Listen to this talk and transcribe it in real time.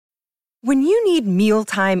When you need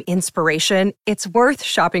mealtime inspiration, it's worth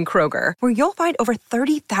shopping Kroger, where you'll find over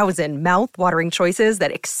 30,000 mouth-watering choices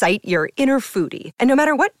that excite your inner foodie. And no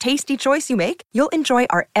matter what tasty choice you make, you'll enjoy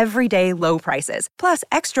our everyday low prices, plus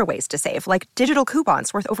extra ways to save, like digital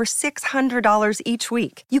coupons worth over $600 each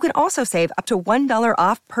week. You can also save up to $1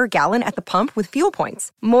 off per gallon at the pump with fuel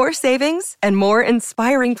points. More savings and more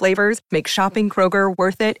inspiring flavors make shopping Kroger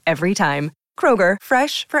worth it every time. Kroger,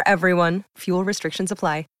 fresh for everyone. Fuel restrictions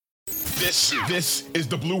apply. This is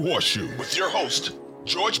the Blue Horseshoe with your host,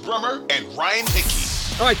 George Brummer and Ryan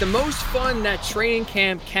Hickey. All right, the most fun that training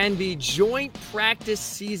camp can be. Joint practice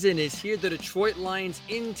season is here. The Detroit Lions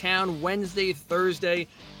in town Wednesday, Thursday,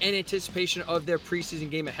 in anticipation of their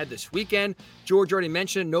preseason game ahead this weekend. George already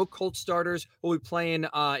mentioned no Colts starters will be playing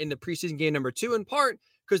in the preseason game number 2, in part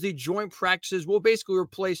because the joint practices will basically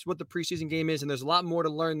replace what the preseason game is, and there's a lot more to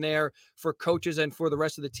learn there for coaches and for the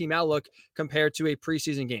rest of the team outlook compared to a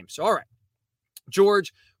preseason game. So, all right,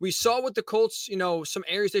 George, we saw with the Colts, some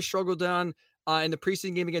areas they struggled on in the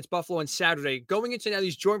preseason game against Buffalo on Saturday. Going into now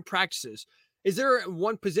these joint practices, is there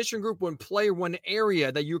one position group, one player, one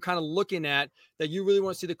area that you're kind of looking at that you really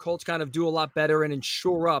want to see the Colts kind of do a lot better and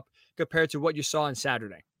shore up compared to what you saw on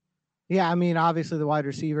Saturday? Yeah, I mean, obviously the wide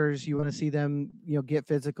receivers, you want to see them, get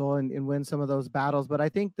physical and win some of those battles. But I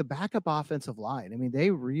think the backup offensive line, I mean,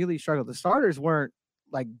 they really struggled. The starters weren't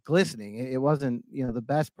like glistening. It wasn't, the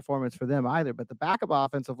best performance for them either. But the backup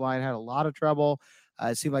offensive line had a lot of trouble.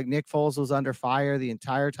 It seemed like Nick Foles was under fire the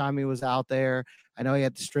entire time he was out there. I know he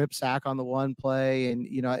had the strip sack on the one play. And,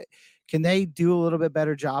 can they do a little bit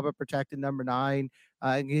better job of protecting number 9?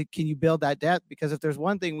 Can you build that depth? Because if there's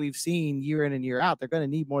one thing we've seen year in and year out, they're going to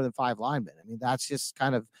need more than 5 linemen. I mean, that's just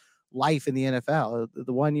kind of life in the NFL.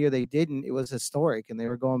 The one year they didn't, it was historic, and they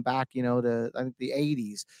were going back, to I think the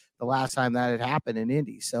 80s, the last time that had happened in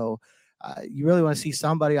Indy. So you really want to see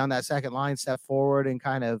somebody on that second line step forward and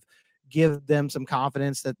kind of give them some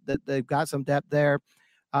confidence that they've got some depth there.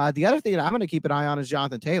 The other thing that I'm going to keep an eye on is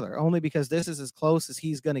Jonathan Taylor, only because this is as close as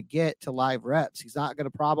he's going to get to live reps. He's not going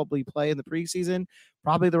to probably play in the preseason,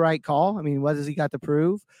 probably the right call. I mean, what has he got to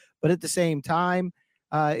prove? But at the same time,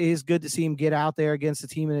 it is good to see him get out there against a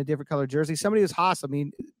team in a different color jersey. Somebody was hostile. I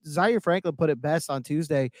mean, Zaire Franklin put it best on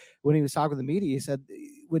Tuesday when he was talking to the media. He said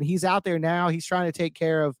when he's out there now, he's trying to take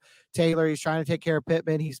care of Taylor. He's trying to take care of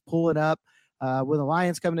Pittman. He's pulling up. When the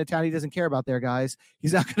Lions come into town, he doesn't care about their guys.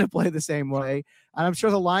 He's not going to play the same way. And I'm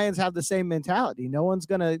sure the Lions have the same mentality. No one's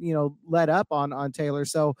going to, let up on Taylor.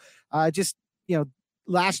 So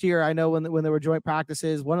last year, I know when there were joint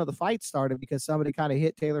practices, one of the fights started because somebody kind of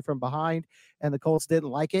hit Taylor from behind and the Colts didn't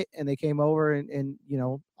like it. And they came over and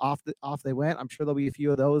off they went. I'm sure there'll be a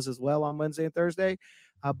few of those as well on Wednesday and Thursday.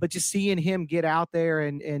 But just seeing him get out there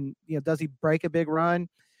and does he break a big run?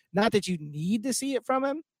 Not that you need to see it from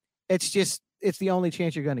him. It's the only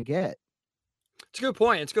chance you're going to get. It's a good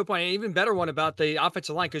point. It's a good point. An even better one about the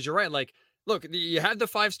offensive line, because you're right. Like, look, you have the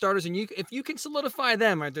 5 starters, and if you can solidify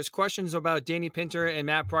them, right, there's questions about Danny Pinter and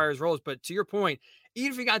Matt Pryor's roles. But to your point,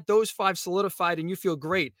 even if you got those 5 solidified and you feel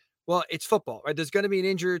great, well, it's football, right? There's going to be an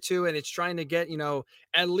injury or two, and it's trying to get,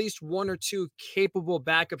 at least 1 or 2 capable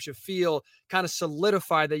backups you feel kind of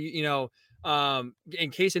solidify that,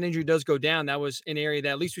 in case an injury does go down. That was an area that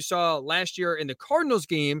at least we saw last year in the Cardinals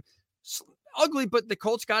game. Ugly, but the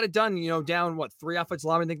Colts got it done, down 3 offensive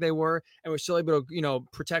linemen, I think they were, and we're still able to,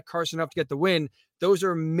 protect Carson enough to get the win. Those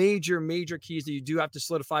are major, major keys that you do have to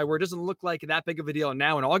solidify, where it doesn't look like that big of a deal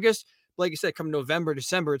now in August. But like you said, come November,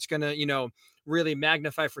 December, it's going to, really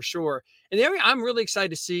magnify for sure. And the area I'm really excited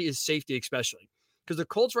to see is safety, especially because the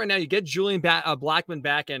Colts right now, you get Julian Blackmon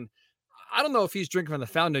back, and I don't know if he's drinking from the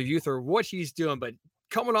fountain of youth or what he's doing, but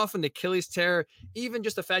coming off an Achilles tear, even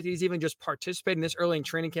just the fact that he's even just participating this early in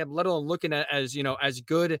training camp, let alone looking at as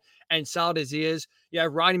good and solid as he is. You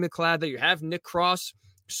have Rodney McLeod, that you have Nick Cross,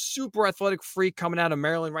 super athletic freak coming out of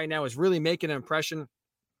Maryland right now, is really making an impression.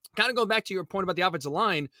 Kind of going back to your point about the offensive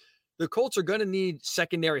line, the Colts are going to need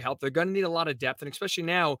secondary help. They're going to need a lot of depth. And especially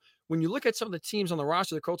now, when you look at some of the teams on the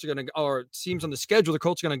roster, the Colts are going to, or teams on the schedule, the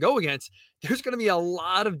Colts are going to go against, there's going to be a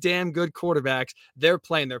lot of damn good quarterbacks they're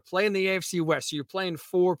playing. They're playing the AFC West. So you're playing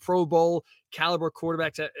 4 Pro Bowl caliber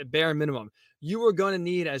quarterbacks at bare minimum. You are going to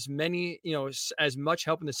need as many, as much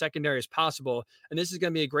help in the secondary as possible. And this is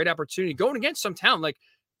going to be a great opportunity going against some talent. Like,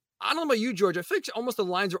 I don't know about you, George. I feel like almost the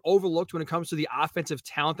Lions are overlooked when it comes to the offensive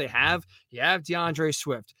talent they have. You have DeAndre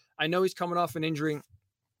Swift. I know he's coming off an injury.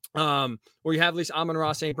 Where you have at least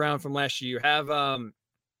Amon-Ra St. Brown from last year. You have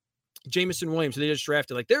Jameson Williams, who they just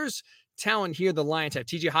drafted. Like, there's talent here the Lions have.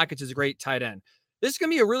 TJ Hawkins is a great tight end. This is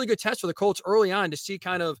going to be a really good test for the Colts early on to see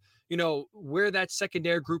kind of, where that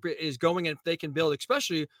secondary group is going and if they can build,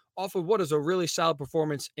 especially off of what is a really solid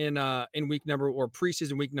performance in week number or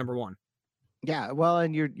preseason week number 1. Yeah, well,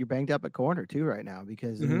 and you're banged up at corner too right now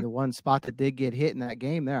because I mean Mhm. the one spot that did get hit in that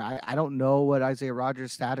game there, I don't know what Isaiah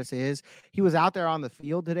Rogers' status is. He was out there on the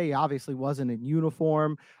field today. He obviously wasn't in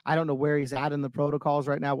uniform. I don't know where he's at in the protocols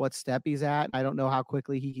right now, what step he's at. I don't know how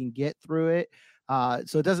quickly he can get through it.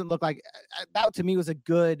 So it doesn't look like that to me was a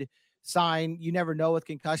good sign. You never know with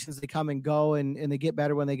concussions; they come and go, and they get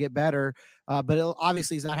better when they get better. But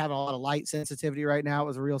obviously, he's not having a lot of light sensitivity right now. It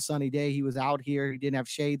was a real sunny day. He was out here. He didn't have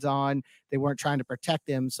shades on. They weren't trying to protect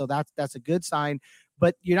him, so that's a good sign.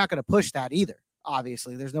 But you're not going to push that either.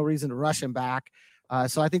 Obviously, there's no reason to rush him back.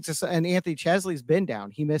 So I think and Anthony Chesley's been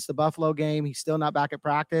down. He missed the Buffalo game. He's still not back at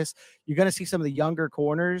practice. You're going to see some of the younger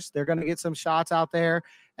corners. They're going to get some shots out there.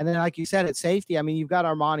 And then, like you said, at safety, I mean, you've got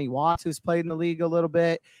Armani Watts, who's played in the league a little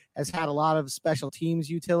bit, has had a lot of special teams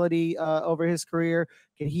utility over his career.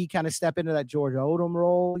 Can he kind of step into that George Odom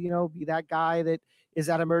role, be that guy that is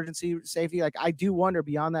that emergency safety? Like, I do wonder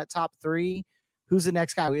beyond that top 3, who's the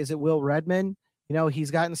next guy? Is it Will Redmond?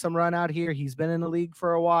 He's gotten some run out here. He's been in the league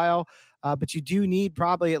for a while. But you do need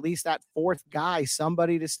probably at least that 4th guy,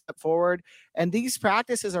 somebody to step forward. And these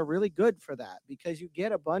practices are really good for that because you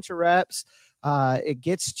get a bunch of reps. It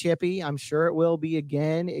gets chippy. I'm sure it will be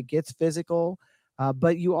again. It gets physical.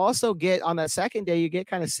 But you also get on that second day, you get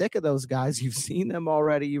kind of sick of those guys. You've seen them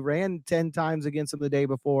already. You ran 10 times against them the day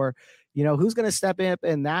before. Who's going to step up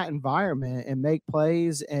in that environment and make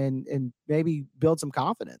plays and maybe build some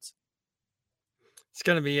confidence? It's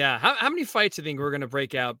gonna be How many fights do you think we're gonna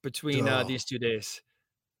break out between Oh, these 2 days?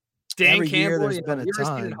 Dan every year Campbell, there's been a you ever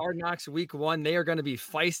seen in ton. Hard Knocks week 1, they are gonna be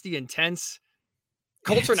feisty, intense.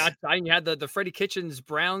 Colts are not dying. You had the Freddie Kitchens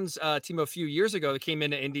Browns team a few years ago that came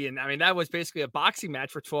into Indy, and I mean that was basically a boxing match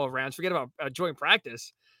for 12 rounds. Forget about joint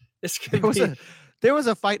practice. This There could was be a there was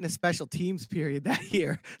a fight in a special teams period that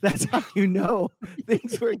year. That's how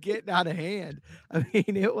things were getting out of hand. I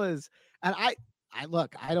mean, it was, and I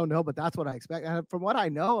look, I don't know, but that's what I expect. And from what I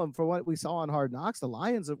know and from what we saw on Hard Knocks, the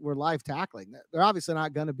Lions were live tackling. They're obviously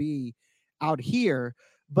not going to be out here,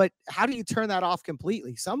 but how do you turn that off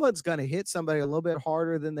completely? Someone's going to hit somebody a little bit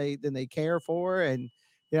harder than they care for, and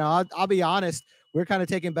I'll be honest. We're kind of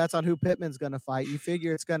taking bets on who Pittman's going to fight. You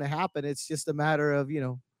figure it's going to happen. It's just a matter of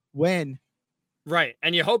when. right,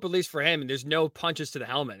 and you hope at least for him, there's no punches to the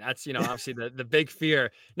helmet. That's obviously the big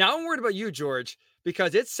fear. Now I'm worried about you, George,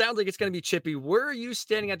 because it sounds like it's going to be chippy. Where are you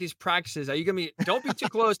standing at these practices? Are you going to be? Don't be too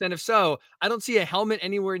close. And if so, I don't see a helmet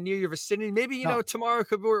anywhere near your vicinity. Maybe No, tomorrow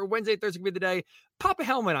could be or Wednesday, Thursday could be the day. Pop a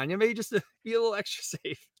helmet on you, maybe just to be a little extra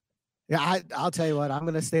safe. yeah, I'll tell you what, I'm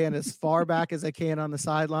gonna stand as far back as I can on the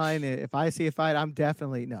sideline. If I see a fight, I'm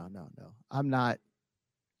definitely no. I'm not.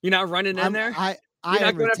 You're not running in I'm there. I You're not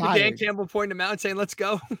am going after Dan retired. Campbell, pointing him out, saying, "Let's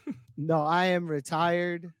go." No, I am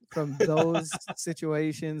retired from those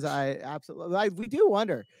situations. I absolutely we do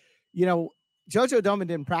wonder, you know, Jojo Doman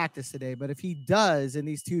didn't practice today, but if he does in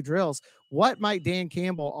these 2 drills, what might Dan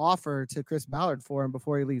Campbell offer to Chris Ballard for him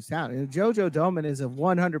before he leaves town? And Jojo Doman is a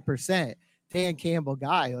 100% Dan Campbell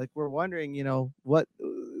guy. Like we're wondering, what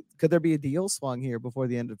could there be a deal swung here before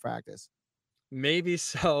the end of practice? Maybe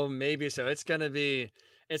so, maybe so. It's gonna be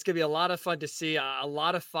a lot of fun to see. A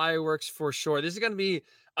lot of fireworks for sure. This is gonna be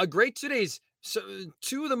a great 2 days. So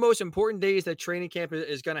 2 of the most important days that training camp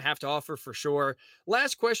is going to have to offer for sure.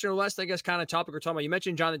 Last question or last, I guess, kind of topic we're talking about. You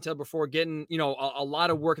mentioned Jonathan Taylor before getting, a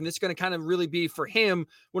lot of work, and this is going to kind of really be for him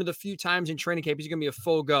one of the few times in training camp he's going to be a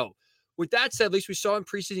full go. With that said, at least we saw in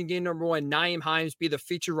preseason game number 1, Nyheim Hines be the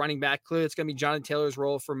feature running back. Clearly, it's going to be Jonathan Taylor's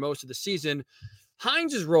role for most of the season.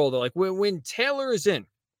 Hines' role, though, like when Taylor is in,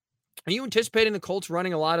 are you anticipating the Colts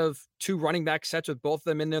running a lot of 2 running back sets with both of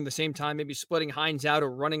them in there at the same time, maybe splitting Hines out or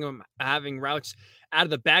running them, having routes out of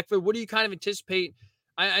the backfield? What do you kind of anticipate?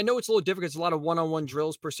 I know it's a little different. It's a lot of one-on-one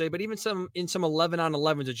drills per se, but even some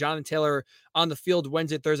 11-on-11s of Jonathan Taylor on the field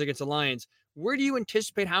Wednesday, Thursday against the Lions. Where do you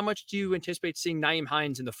anticipate? How much do you anticipate seeing Nyheim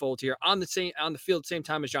Hines in the fold here on the field at the same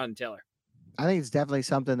time as Jonathan Taylor? I think it's definitely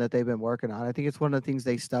something that they've been working on. I think it's one of the things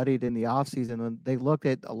they studied in the offseason when they looked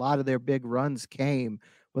at a lot of their big runs came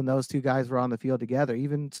when those 2 guys were on the field together.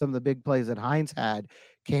 Even some of the big plays that Hines had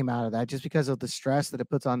came out of that just because of the stress that it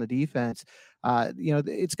puts on the defense.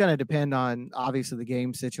 It's going to depend on obviously the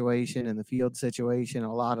game situation and the field situation,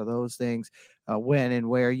 a lot of those things, when and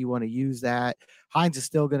where you want to use that. Hines is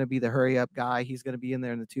still going to be the hurry up guy. He's going to be in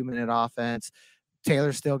there in the 2-minute offense.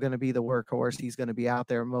 Taylor's still going to be the workhorse. He's going to be out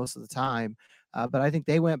there most of the time. But I think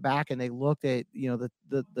they went back and they looked at,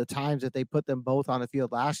 the times that they put them both on the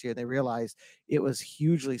field last year, and they realized it was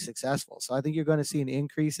hugely successful. So I think you're going to see an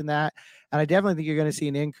increase in that. And I definitely think you're going to see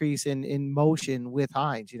an increase in motion with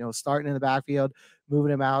Hines, starting in the backfield,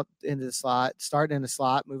 moving him out into the slot, starting in the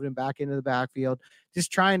slot, moving him back into the backfield, just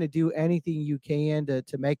trying to do anything you can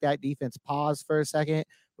to make that defense pause for a second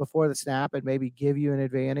before the snap and maybe give you an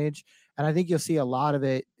advantage. And I think you'll see a lot of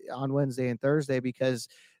it on Wednesday and Thursday, because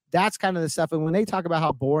that's kind of the stuff. And when they talk about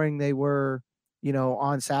how boring they were,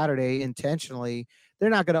 on Saturday intentionally, they're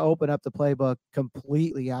not going to open up the playbook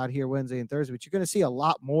completely out here Wednesday and Thursday, but you're going to see a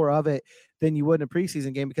lot more of it than you would in a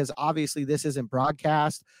preseason game, because obviously this isn't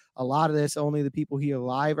broadcast. A lot of this, only the people here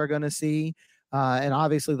live are going to see. And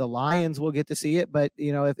obviously the Lions will get to see it, but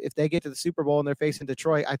if they get to the Super Bowl and they're facing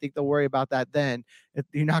Detroit, I think they'll worry about that then.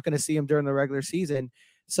 You're not going to see them during the regular season.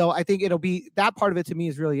 So I think it'll be, that part of it to me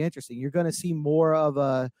is really interesting. You're going to see more of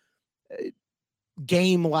a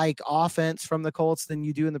game-like offense from the Colts than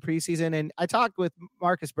you do in the preseason. And I talked with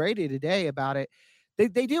Marcus Brady today about it.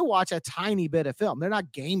 They do watch a tiny bit of film. They're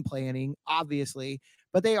not game planning, obviously,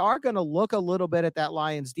 but they are going to look a little bit at that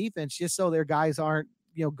Lions defense just so their guys aren't,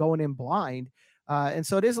 going in blind. And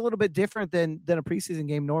so it is a little bit different than a preseason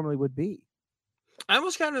game normally would be. I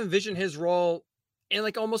almost kind of envision his role in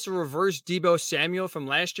like almost a reverse Deebo Samuel from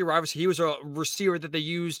last year, where obviously he was a receiver that they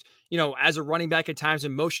used, as a running back at times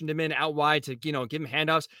and motioned him in out wide to, give him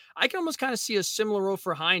handoffs. I can almost kind of see a similar role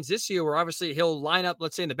for Hines this year, where obviously he'll line up,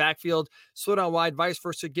 let's say in the backfield, split out wide, vice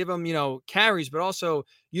versa, give him, carries, but also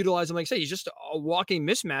utilize him. Like I say, he's just a walking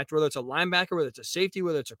mismatch, whether it's a linebacker, whether it's a safety,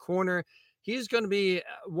 whether it's a corner. He's going to be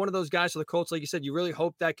one of those guys for the Colts. Like you said, you really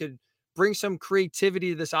hope that could bring some creativity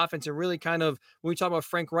to this offense and really kind of, when we talk about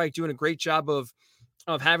Frank Reich doing a great job of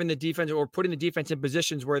having the defense or putting the defense in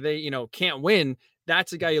positions where they, can't win.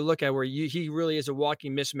 That's the guy you look at where he really is a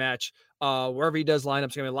walking mismatch. Wherever he does lineups,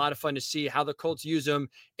 it's going to be a lot of fun to see how the Colts use him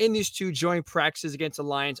in these two joint practices against the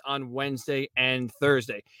Lions on Wednesday and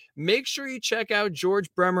Thursday. Make sure you check out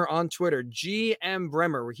George Bremer on Twitter, GM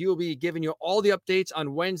Bremer, where he will be giving you all the updates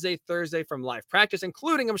on Wednesday, Thursday from live practice,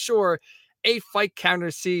 including, I'm sure, a fight counter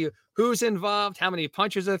to see who's involved, how many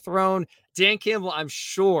punches are thrown. Dan Campbell, I'm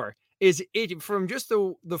sure, is it from just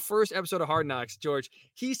the first episode of Hard Knocks, George.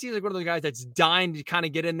 He seems like one of those guys that's dying to kind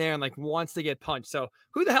of get in there and like wants to get punched. So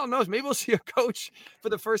who the hell knows? Maybe we'll see a coach for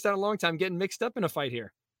the first time in a long time getting mixed up in a fight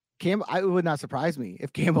here. Campbell, it would not surprise me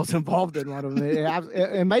if Campbell's involved in one of them.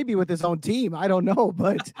 It may be with his own team. I don't know,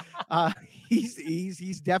 but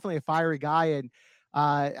he's definitely a fiery guy, and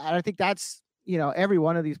I think that's every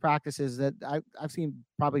one of these practices that I've seen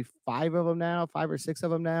probably 5 or 6 of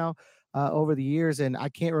them now. Over the years, and I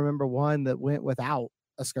can't remember one that went without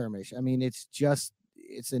a skirmish. I mean, it's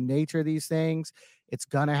the nature of these things. It's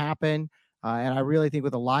gonna happen, and I really think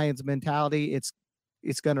with the Lions mentality,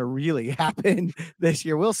 it's gonna really happen this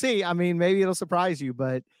year. We'll see. I mean, maybe it'll surprise you,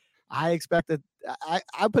 but I expect that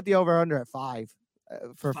I put the over under at 5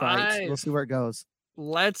 for fights. We'll see where it goes.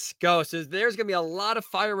 Let's go. So there's going to be a lot of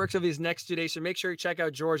fireworks over these next 2 days. So make sure you check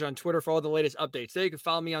out George on Twitter for all the latest updates. There you can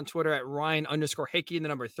follow me on Twitter at Ryan_Hickey and the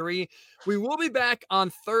number 3. We will be back on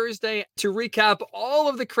Thursday to recap all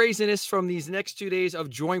of the craziness from these next 2 days of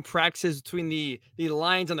joint practices between the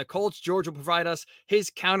Lions and the Colts. George will provide us his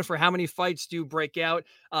counter for how many fights do break out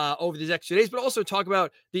over these next 2 days, but also talk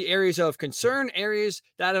about the areas of concern, areas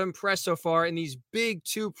that have impressed so far in these big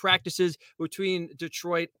 2 practices between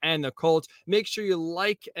Detroit and the Colts. Make sure you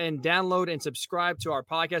like and download and subscribe to our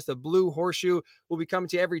podcast. The Blue Horseshoe will be coming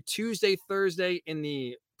to you every Tuesday, Thursday in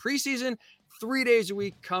the preseason, 3 days a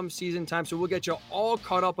week come season time. So we'll get you all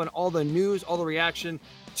caught up on all the news, all the reaction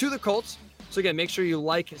to the Colts. So again, make sure you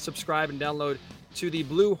like, subscribe, and download to the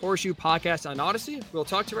Blue Horseshoe podcast on Odyssey. We'll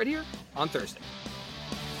talk to you right here on Thursday.